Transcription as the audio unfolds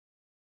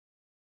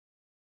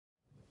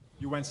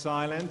You went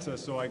silent,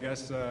 so I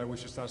guess we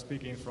should start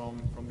speaking from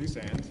this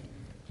end.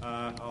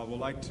 I would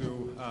like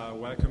to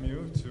welcome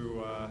you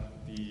to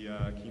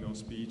the keynote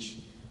speech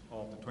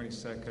of the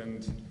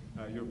 22nd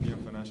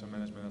European Financial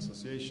Management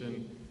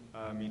Association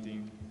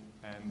meeting,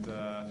 and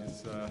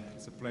it's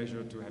a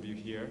pleasure to have you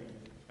here.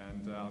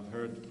 And I've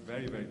heard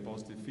very, very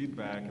positive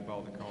feedback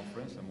about the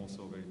conference. I'm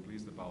also very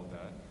pleased about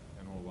that,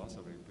 and all of us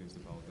are very pleased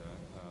about that.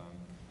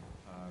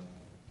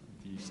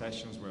 The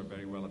sessions were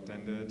very well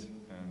attended,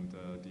 and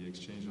the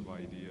exchange of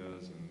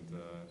ideas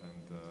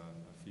and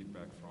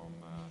feedback from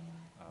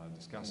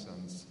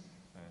discussants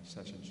and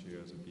session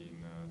chairs have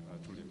been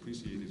truly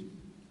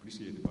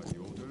appreciated by the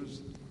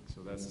authors.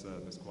 So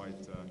that's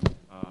quite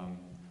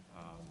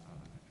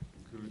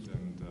good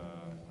and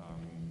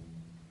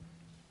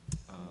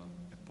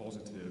a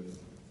positive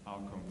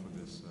outcome for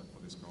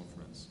this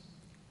conference.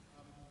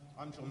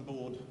 I'm John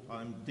Board.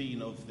 I'm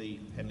Dean of the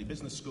Henley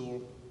Business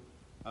School.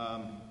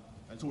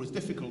 It's always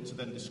difficult to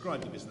then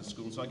describe the business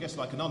school, so I guess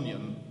like an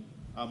onion,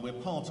 we're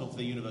part of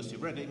the University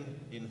of Reading,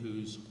 in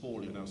whose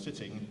hall you're now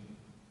sitting,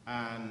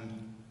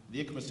 and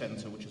the ICMA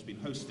Centre, which has been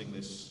hosting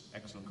this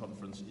excellent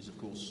conference, is of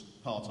course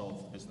part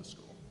of the business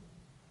school.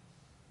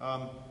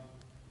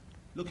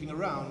 Looking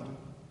around,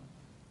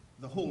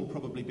 the hall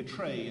probably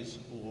betrays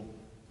or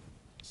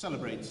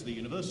celebrates the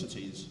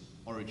university's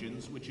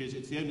origins, which is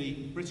it's the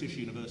only British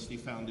university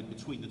founded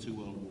between the two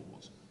world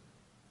wars.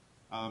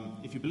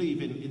 If you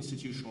believe in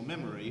institutional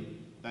memory,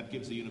 that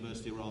gives the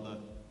university a rather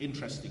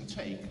interesting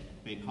take,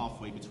 being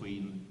halfway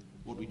between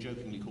what we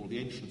jokingly call the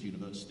ancient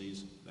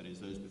universities, that is,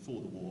 those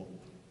before the war,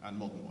 and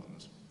modern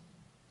ones.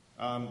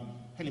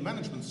 Henley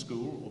Management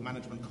School, or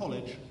Management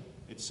College,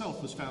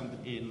 itself was founded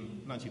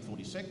in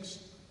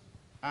 1946,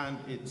 and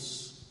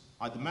its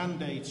either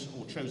mandate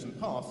or chosen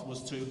path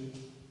was to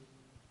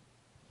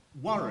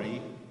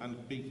worry and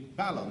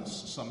balance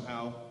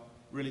somehow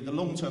really the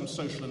long-term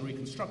social and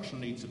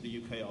reconstruction needs of the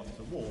UK after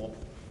the war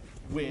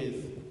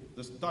with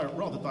the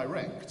rather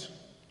direct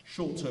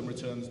short-term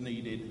returns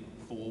needed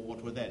for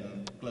what were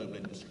then global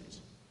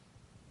industries.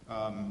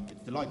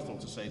 It's delightful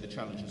to say the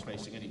challenges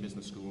facing any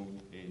business school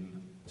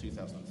in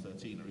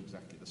 2013 are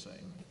exactly the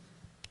same.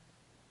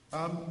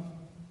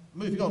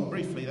 Moving on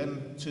briefly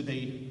then to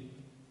the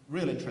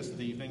real interest of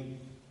the evening,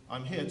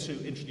 I'm here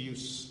to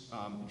introduce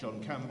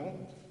John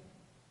Campbell.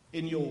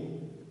 In your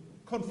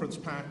conference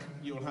pack,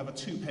 you'll have a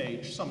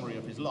two-page summary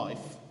of his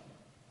life.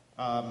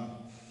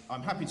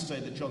 I'm happy to say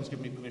that John's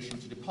given me permission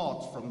to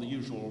depart from the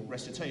usual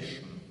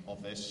recitation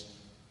of this.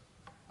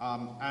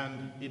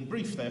 And in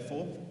brief,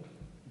 therefore,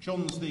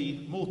 John's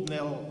the Morton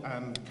L.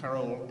 and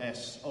Carol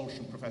S.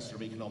 Olshan Professor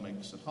of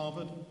Economics at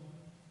Harvard.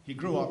 He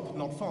grew up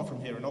not far from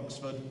here in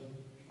Oxford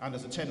and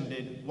has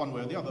attended, one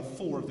way or the other,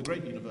 4 of the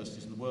great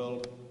universities in the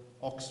world: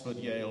 Oxford,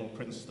 Yale,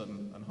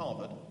 Princeton, and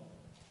Harvard.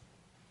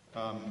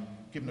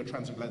 Given a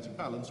transatlantic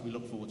balance, we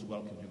look forward to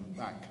welcoming him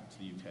back to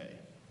the UK.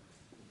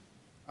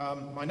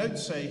 My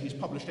notes say he's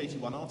published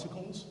 81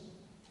 articles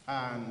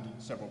and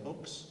several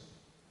books.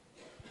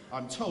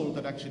 I'm told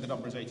that actually the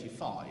number is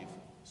 85,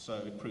 so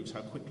it proves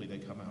how quickly they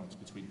come out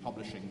between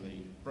publishing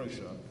the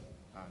brochure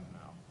and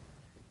now.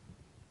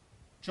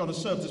 John has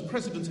served as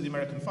president of the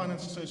American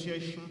Finance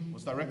Association,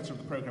 was director of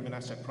the program in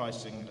asset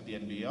pricing at the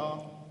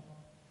NBER.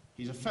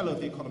 He's a fellow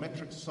of the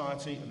Econometric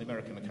Society and the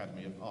American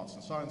Academy of Arts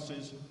and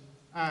Sciences,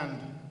 and,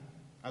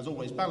 as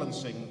always,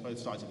 balancing both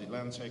sides of the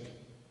Atlantic,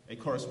 a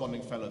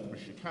corresponding fellow of the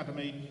British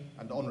Academy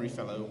and honorary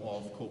fellow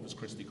of Corpus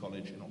Christi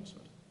College in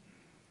Oxford.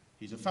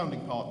 He's a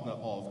founding partner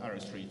of Arrow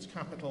Street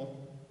Capital,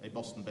 a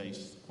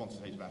Boston-based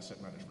quantitative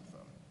asset management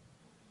firm.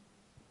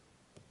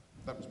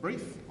 That was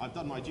brief. I've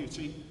done my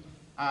duty,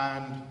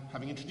 and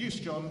having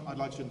introduced John, I'd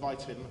like to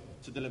invite him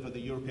to deliver the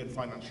European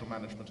Financial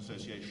Management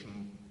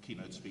Association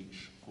keynote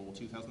speech for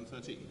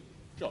 2013.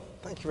 John.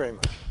 Thank you very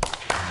much.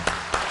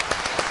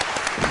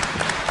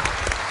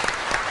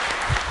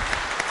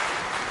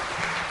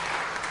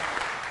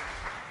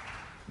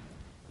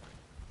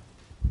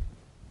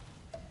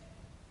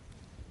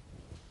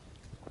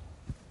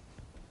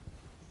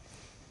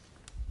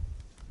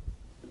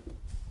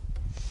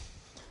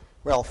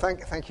 Well,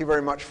 thank you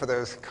very much for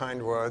those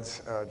kind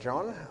words,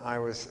 John.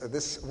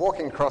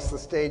 Walking across the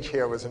stage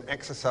here was an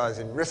exercise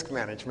in risk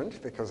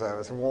management because I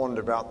was warned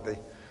about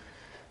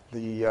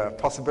the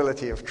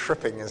possibility of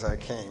tripping as I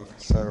came.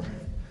 So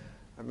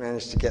I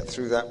managed to get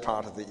through that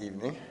part of the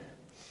evening.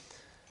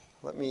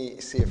 Let me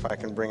see if I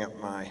can bring up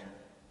my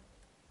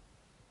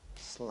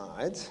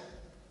slides.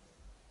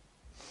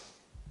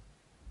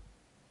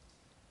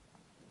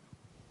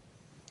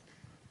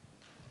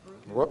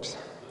 Whoops.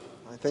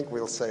 I think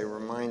we'll say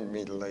remind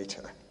me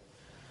later.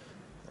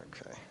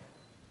 Okay.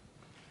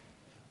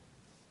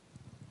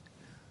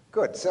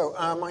 Good. So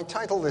my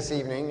title this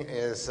evening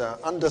is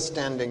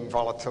Understanding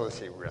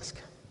Volatility Risk.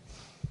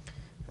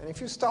 And if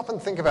you stop and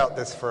think about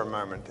this for a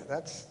moment,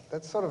 that's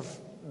sort of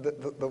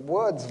the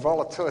words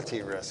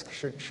volatility risk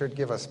should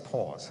give us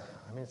pause.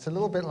 I mean, it's a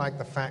little bit like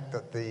the fact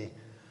that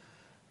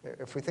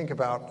if we think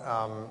about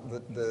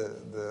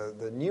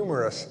the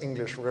numerous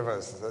English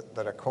rivers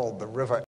that are called the River